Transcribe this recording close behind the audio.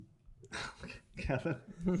Kevin.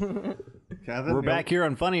 We're back here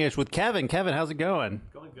on Funny-ish with Kevin. Kevin, how's it going?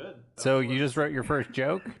 Going good. So you just wrote your first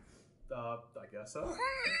joke? I guess so.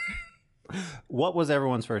 What was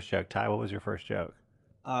everyone's first joke? Ty, what was your first joke?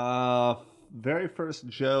 Very first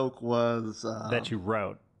joke was... that you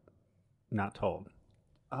wrote, not told.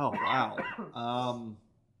 Oh, wow.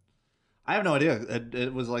 I have no idea.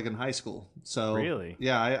 It was like in high school. So Really?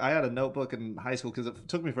 Yeah, I had a notebook in high school because it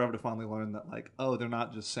took me forever to finally learn that, like, oh, they're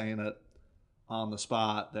not just saying it on the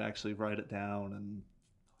spot. They actually write it down and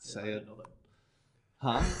say it.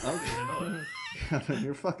 Huh? Okay. Kevin,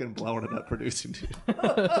 you're fucking blowing it up producing, dude.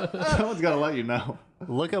 Someone's got to let you know.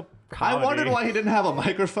 Look up comedy. I wondered why he didn't have a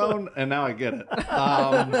microphone, and now I get it.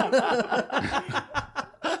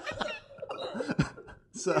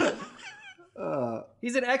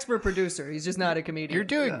 He's an expert producer. He's just not a comedian. You're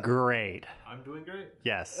doing great. I'm doing great.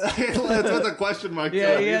 Yes. It's with a question mark.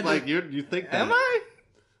 Yeah, too. yeah. He's like, you think that? Am I?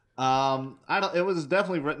 I don't. It was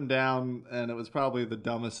definitely written down, and it was probably the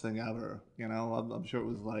dumbest thing ever. You know, I'm sure it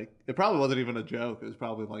was like it probably wasn't even a joke. It was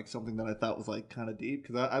probably like something that I thought was like kind of deep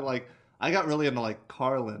because I got really into like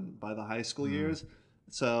Carlin by the high school years.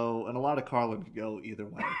 So, and a lot of Carlin could go either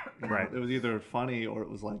way. You know? Right. It was either funny or it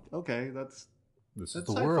was like, okay, This is That's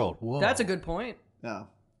the insightful. world. Whoa. That's a good point.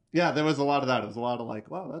 yeah. There was a lot of that. It was a lot of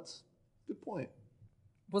like, wow, that's a good point.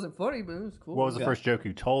 Wasn't funny, but it was cool. What was the first joke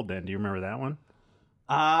you told then? Do you remember that one?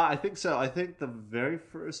 I think so. I think the very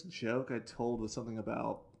first joke I told was something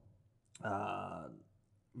about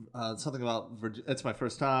it's my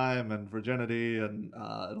first time and virginity and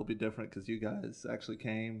it'll be different because you guys actually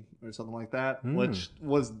came or something like that, which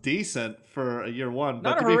was decent for a year one.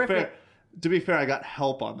 Not but horrific. to be fair, I got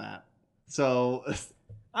help on that. So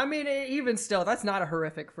I mean, even still, that's not a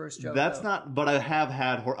horrific first joke. that's though. not. But I have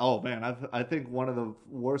had. Oh man, I think one of the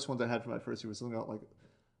worst ones I had for my first year was something about like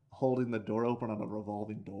holding the door open on a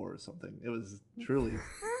revolving door or something. It was truly.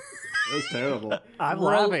 It was terrible. I'm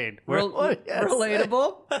laughing.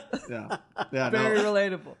 Relatable. Yeah. Very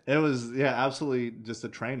relatable. It was, absolutely just a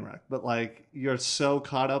train wreck. But like, you're so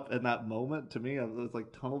caught up in that moment. To me, it was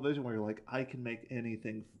like tunnel vision, where you're like, I can make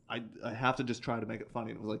anything. I have to just try to make it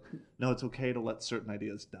funny. And it was like, no, it's okay to let certain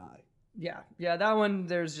ideas die. Yeah. That one,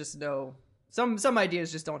 there's just no. Some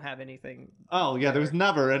ideas just don't have anything. Oh yeah, there's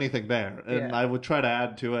never anything there, and Yeah. I would try to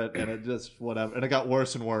add to it, and it just whatever, and it got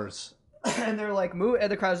worse and worse. And they're like, move.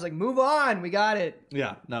 And the crowd's like, move on. We got it.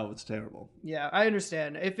 Yeah, no, it's terrible. Yeah, I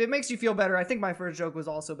understand. If it makes you feel better, I think my first joke was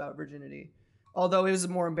also about virginity. Although it was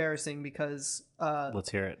more embarrassing because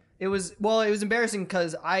Let's hear it. it was embarrassing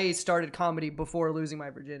because I started comedy before losing my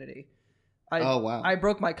virginity. Oh, wow. I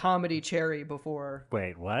broke my comedy cherry before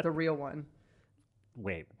Wait, what? the real one.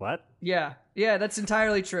 Wait, what? Yeah, that's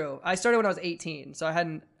entirely true. I started when I was 18, so I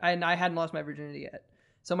hadn't lost my virginity yet.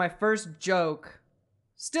 So my first joke,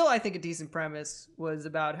 still I think a decent premise, was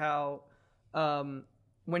about how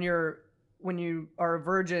when you are a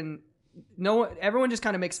virgin, everyone just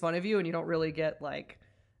kind of makes fun of you, and you don't really get like,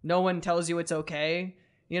 no one tells you it's okay.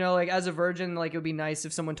 You know, like as a virgin, like it would be nice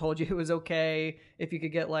if someone told you it was okay. If you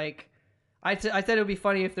could get like. I thought it would be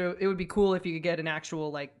funny it would be cool if you could get an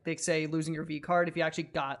actual, like, they say losing your V card, if you actually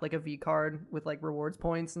got like a V card with like rewards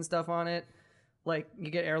points and stuff on it. Like you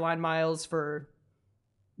get airline miles for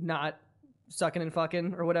not sucking and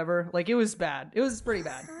fucking or whatever. Like it was bad. It was pretty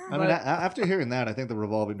bad. I mean, after hearing that, I think the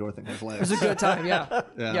revolving door thing has legs. It was a good time, yeah.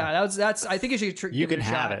 Yeah. That's I think you should You give can it a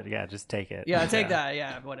have shot. it. Yeah, just take it. Yeah, take that.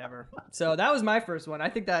 Yeah, whatever. So that was my first one. I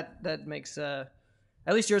think that makes at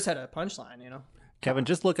least yours had a punchline, you know. Kevin,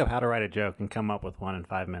 just look up how to write a joke and come up with one in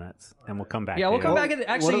 5 minutes, and we'll come back. Yeah, to we'll you. come back at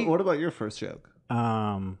actually. What about your first joke?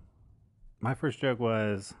 My first joke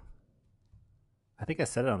was, I think I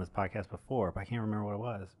said it on this podcast before, but I can't remember what it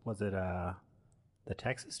was. Was it the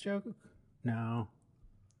Texas joke? No.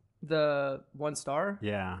 The 1 star.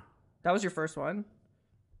 Yeah. That was your first one.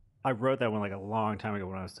 I wrote that one like a long time ago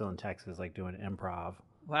when I was still in Texas, like doing improv.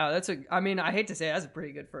 Wow, I mean, I hate to say it, that's a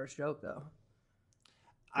pretty good first joke, though.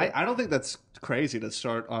 I don't think that's crazy to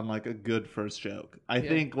start on like a good first joke. I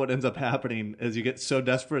think what ends up happening is you get so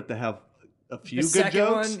desperate to have a few The good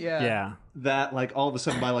jokes second one, yeah. that like all of a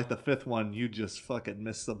sudden by like the 5th one you just fucking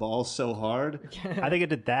miss the ball so hard. I think I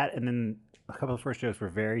did that, and then a couple of first jokes were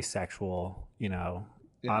very sexual, you know.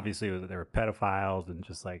 Obviously, they were pedophiles and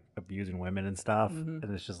just like abusing women and stuff. And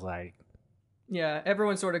it's just like, Yeah,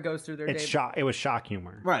 everyone sort of goes through their It's day. shock. It was shock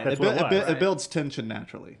humor. Right. That's It, what it was. it builds tension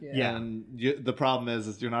naturally. Yeah. And the problem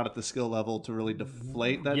is you're not at the skill level to really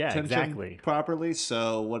deflate that Yeah, tension exactly. properly.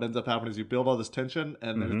 So what ends up happening is you build all this tension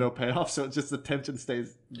and there's no payoff. So it's just the tension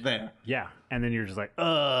stays there. Yeah, and then you're just like,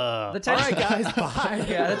 The tension, guys, bye.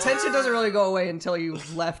 yeah, the tension doesn't really go away until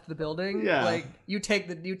you've left the building. Yeah. Like you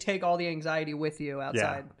take all the anxiety with you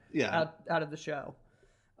outside. Yeah. Out of the show.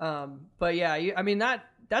 But yeah,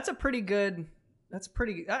 that's a pretty good. That's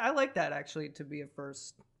pretty. I like that actually to be for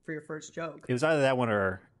your first joke. It was either that one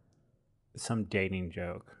or some dating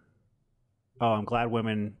joke. Oh, I'm glad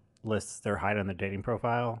women list their height on their dating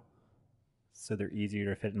profile, so they're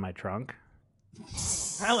easier to fit in my trunk.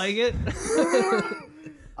 I like it.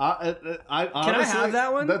 Honestly, Can I have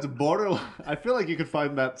that one? That's borderline. I feel like you could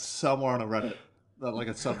find that somewhere on a Reddit, like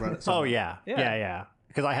a subreddit. Oh somewhere. yeah.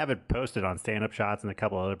 Because I have it posted on Stand Up Shots and a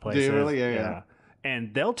couple other places. Do you really? Yeah.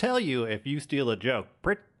 And they'll tell you if you steal a joke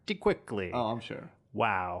pretty quickly. Oh, I'm sure.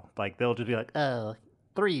 Wow. Like they'll just be like, oh,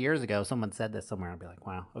 3 years ago someone said this somewhere. I'll be like,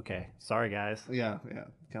 wow, okay, sorry guys. Yeah.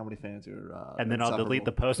 Comedy fans are. And then I'll delete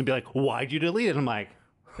the post and be like, why'd you delete it? I'm like,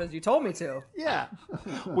 Because you told me to. yeah,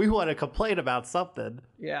 we want to complain about something.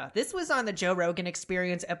 Yeah. This was on the Joe Rogan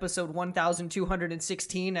Experience, episode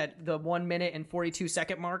 1216 at the 1 minute and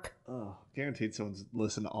 42-second mark. Oh, guaranteed someone's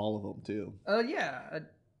listened to all of them too. Yeah.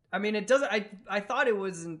 I mean, it doesn't. I thought it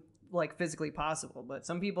wasn't like physically possible, but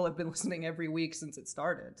some people have been listening every week since it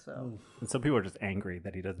started. So. And some people are just angry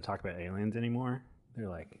that he doesn't talk about aliens anymore. They're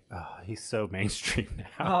like, oh, he's so mainstream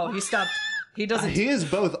now. Oh, he stopped. He doesn't. He is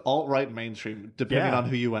both alt-right and mainstream, depending Yeah. on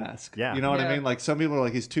who you ask. Yeah. You know what I Yeah. mean? Like, some people are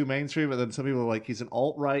like, he's too mainstream, and then some people are like, he's an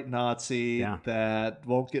alt-right Nazi that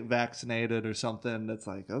won't get vaccinated or something. It's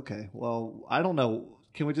like, okay, well, I don't know.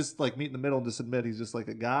 Can we just, like, meet in the middle and just admit he's just, like,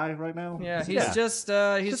 a guy right now? Yeah, he's Yeah. just Just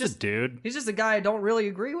a dude. he's just a guy I don't really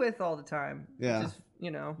agree with all the time. Yeah. Just,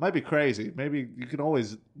 Might be crazy. Maybe you can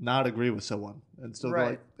always not agree with someone and still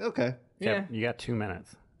Right. go like, okay. Yeah. You got 2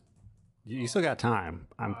 minutes. You still got time.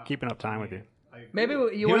 I'm keeping up time with you. Maybe you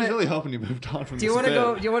He was want to. really hoping you moved on from Do you want to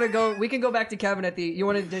go? Do you want to go? We can go back to Kevin at the. You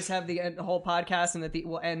want to just have the whole podcast and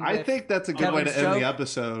we'll end. I with think that's a good way to Kevin's end the joke.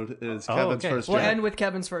 episode is Oh, Kevin's okay. first We'll joke. end with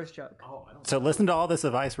Kevin's first joke. Oh, I don't. So listen to all this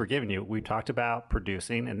advice we're giving you. We talked about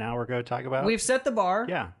producing, and now we're going to talk about... We've set the bar.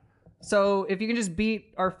 Yeah. So if you can just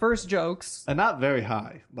beat our first jokes. And not very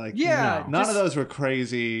high. Like, Yeah. none just- of those were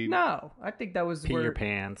crazy. No, I think that was Pee your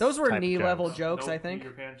pants. Those were type knee jokes. level jokes. No I think.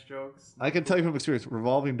 Peter Pants jokes. I can tell you from experience,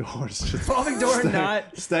 revolving doors. Just Revolving door, stay,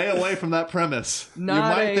 not- Stay away from that premise. You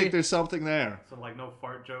Not might a- think there's something there. So like no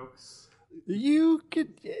fart jokes. You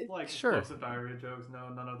could... Like sure. explosive diarrhea jokes. No,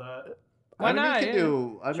 none of that. Why I mean, not? You could Yeah.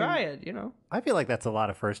 do, I mean, Try it. You know. I feel like that's a lot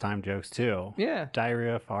of first-time jokes, too. Yeah.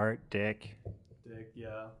 Diarrhea, fart, dick, Dick.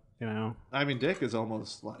 Yeah. you know? I mean, Dick is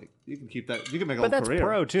almost like, you can keep that, you can make a But whole that's career.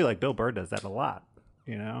 pro, too. Like, Bill Burr does that a lot,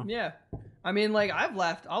 you know? Yeah. I mean, like I'll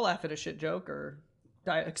laugh at a shit joke or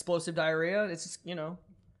explosive diarrhea. It's just It's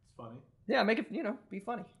funny. yeah, make it be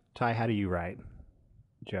funny. Ty, how do you write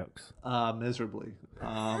jokes? Miserably.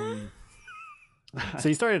 So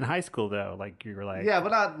you started in high school, though. Like, you were like... Yeah,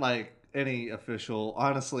 but not like any official.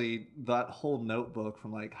 Honestly, that whole notebook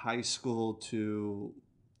from like high school to,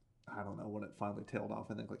 I don't know when it finally tailed off.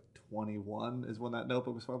 I think like 21 is when that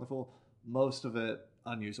notebook was finally full. Most of it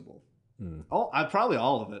unusable. Probably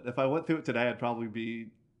all of it. If I went through it today, I'd probably be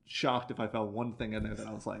shocked if I found one thing in there that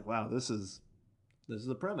I was like, wow, this is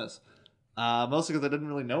a premise. Mostly because I didn't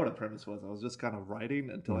really know what a premise was. I was just kind of writing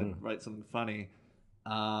until I'd write something funny.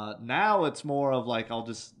 Now it's more of like I'll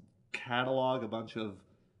just catalog a bunch of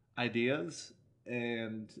ideas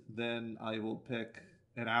and then I will pick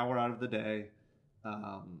an hour out of the day.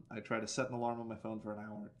 I try to set an alarm on my phone for an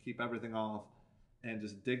hour, keep everything off, and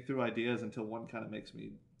just dig through ideas until one kind of makes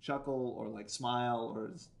me chuckle or like smile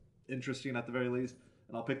or is interesting at the very least.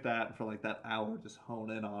 And I'll pick that and for like that hour, just hone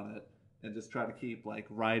in on it and just try to keep like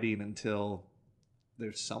writing until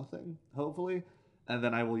there's something, hopefully. And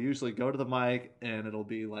then I will usually go to the mic and it'll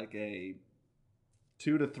be like a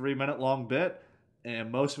 2 to 3 minute long bit,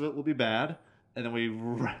 and most of it will be bad. And then we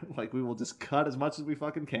will just cut as much as we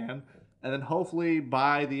fucking can. And then hopefully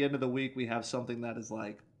by the end of the week we have something that is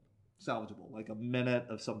like salvageable, like a minute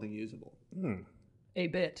of something usable. A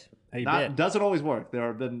bit. Doesn't always work. There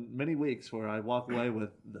have been many weeks where I walk away with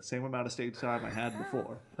the same amount of stage time I had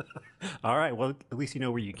before. All right. Well, at least you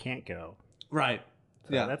know where you can't go. Right.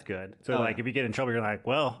 So Yeah. that's good. So, Oh, like, yeah. if you get in trouble, you're like,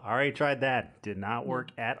 well, I already tried that. Did not work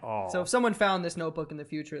at all. So if someone found this notebook in the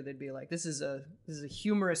future, they'd be like, "This is a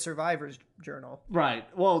humorous survivor's journal." Right.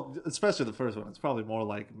 Well, especially the first one. It's probably more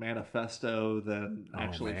like manifesto than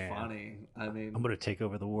actually man. funny. I mean, I'm going to take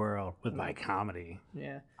over the world with my comedy.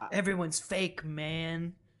 Yeah, everyone's fake,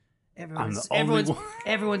 man. I'm the only one.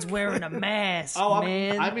 Everyone's wearing a mask, oh,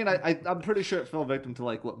 man. I'm pretty sure it fell victim to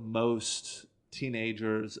like what most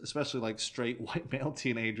teenagers, especially like straight white male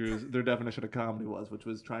teenagers, their definition of comedy was, which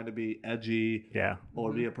was trying to be edgy Yeah.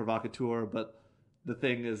 or be a provocateur. But the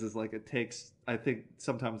thing is like it takes, I think,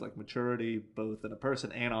 sometimes like maturity, both in a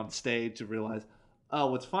person and on stage, to realize, oh,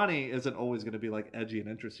 what's funny isn't always going to be like edgy and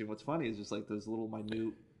interesting. What's funny is just like those little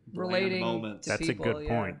minute Relating moments. to That's people, a good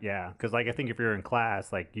point. Yeah. Because, like, I think if you're in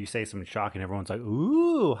class, like, you say something shocking, everyone's like,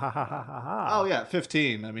 ooh, ha, ha, ha, ha, ha. Oh yeah,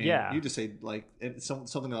 15. I mean, Yeah. you just say like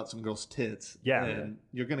something about some girl's tits, Yeah. and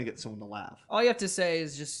you're gonna get someone to laugh. All you have to say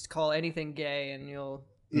is just call anything gay, and you'll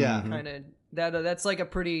Yeah, kind of that's like a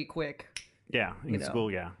pretty quick, Yeah. In know.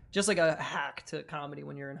 school, yeah. just like a hack to comedy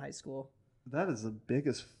when you're in high school. that is the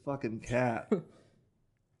biggest fucking cat.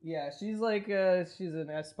 Yeah, she's like she's an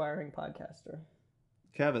aspiring podcaster.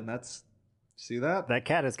 Kevin, see that? That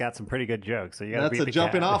cat has got some pretty good jokes. So you got to That's beat a the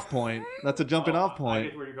jumping cat. off point. That's a jumping off I point.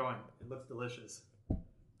 get where you're going. It looks delicious.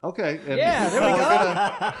 Okay. And Yeah,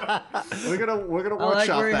 there we go. We're gonna I like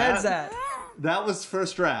workshop where your that. head's at. That was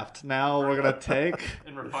first draft. Now we're gonna take.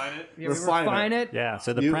 And refine it. Yeah, we Refine refine it. it. Yeah.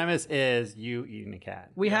 So the You- premise is you eating a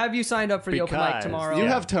cat. We have you signed up for the open mic Because tomorrow. You Yeah.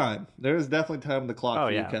 have time. There is definitely time on the clock Oh,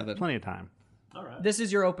 for yeah. you, Kevin. Plenty of time. All right. This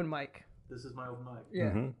is your open mic. This is my open mic. Yeah.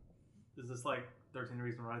 Mhm. Is this like 13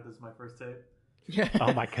 Reasons Why? This is my first tape. Yeah.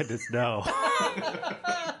 Oh, my goodness, no.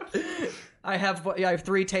 I have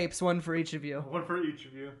 3 tapes, one for each of you. One for each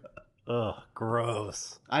of you. Ugh,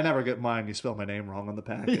 gross. I never get mine. You spell my name wrong on the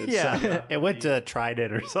package. Yeah. So. It went to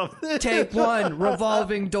Trident or something. Tape 1,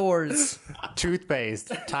 revolving doors.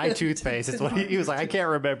 Toothpaste. Thai toothpaste. Is what he was like. I can't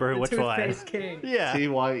remember which one. Toothpaste king. Yeah.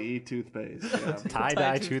 TYE toothpaste. Yeah.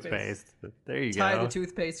 Tie-dye toothpaste. toothpaste. There you Ty go. the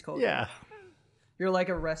toothpaste Colgate. Yeah. You're like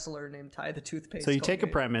a wrestler named Ty the toothpaste. So you take a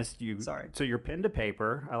Colgate. premise. Sorry. So you're pen to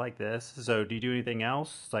paper. I like this. So do you do anything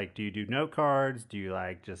else? Like, do you do note cards? Do you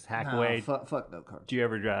like just hack Nah, away? fuck no cards. Do you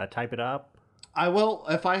ever type it up? I will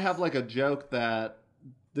if I have like a joke that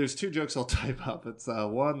there's 2 jokes I'll type up. It's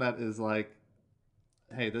one that is like,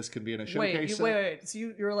 hey, this could be in a showcase. Wait. So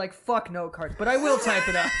you're like, fuck note cards, but I will type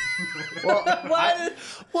it up. Well, What?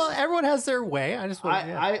 Well, everyone has their way. I just want.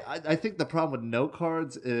 I think the problem with note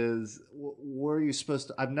cards is were you supposed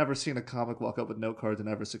to? I've never seen a comic walk up with note cards and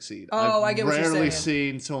ever succeed. Oh, I've I get what you're rarely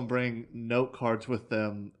saying. seen someone bring note cards with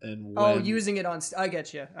them and win. Oh, using it on. I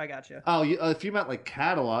get you. Oh, if you meant like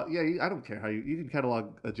catalog, yeah, I don't care how you can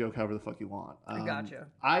catalog a joke however the fuck you want. I gotcha.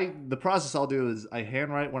 The process I'll do is I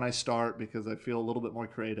handwrite when I start because I feel a little bit more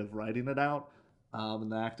creative writing it out. In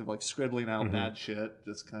the act of like scribbling out bad shit,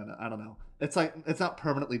 just kind of I don't know. It's like it's not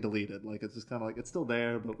permanently deleted. Like it's just kind of like it's still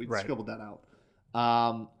there, but we Right. scribbled that out.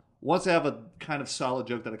 Once I have a kind of solid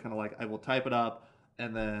joke that I kind of like, I will type it up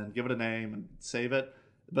and then give it a name and save it.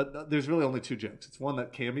 But there's really only 2 jokes. It's one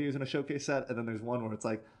that can be used in a showcase set, and then there's one where it's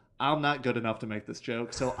like, I'm not good enough to make this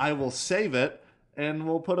joke, so I will save it and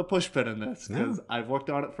we'll put a push pin in this because I've worked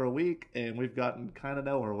on it for a week and we've gotten kind of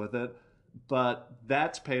nowhere with it. But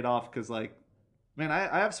that's paid off because, like, man,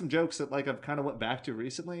 I have some jokes that like I've kind of went back to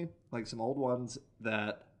recently, like some old ones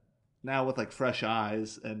that now with like fresh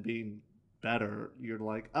eyes and being better, you're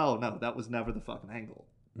like, oh no, that was never the fucking angle.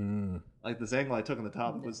 Like this angle I took on the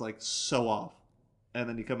top was like so off, and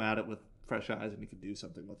then you come at it with fresh eyes and you can do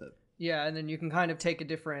something with it. Yeah, and then you can kind of take a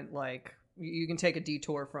different you can take a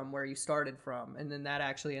detour from where you started from, and then that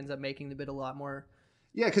actually ends up making the bit a lot more.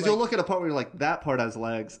 Yeah, because you'll look at a part where you're like, that part has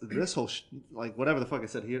legs. This whole like whatever the fuck I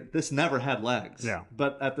said here, this never had legs. Yeah.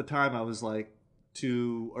 But at the time, I was like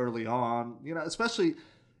too early on. You know, especially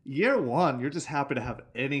year 1, you're just happy to have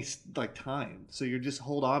any like time, so you just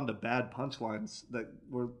hold on to bad punchlines that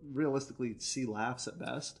were realistically C laughs at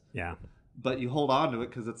best. Yeah. But you hold on to it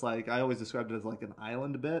because it's like I always described it as like an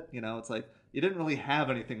island bit. You know, it's like you didn't really have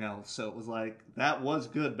anything else, so it was like that was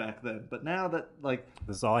good back then. But now that like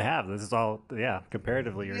This is all I have. This is all. Yeah.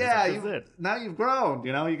 Comparatively, you're yeah, just like, this is it. now you've grown.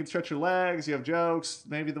 You know, you can stretch your legs. You have jokes.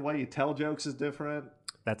 Maybe the way you tell jokes is different.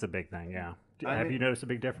 That's a big thing. Yeah. I Have mean- you noticed a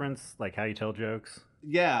big difference, like how you tell jokes?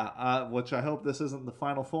 Yeah, which I hope this isn't the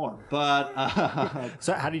final form. But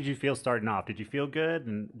So, how did you feel starting off? Did you feel good,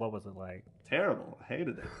 and what was it like? terrible. I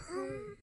hated it.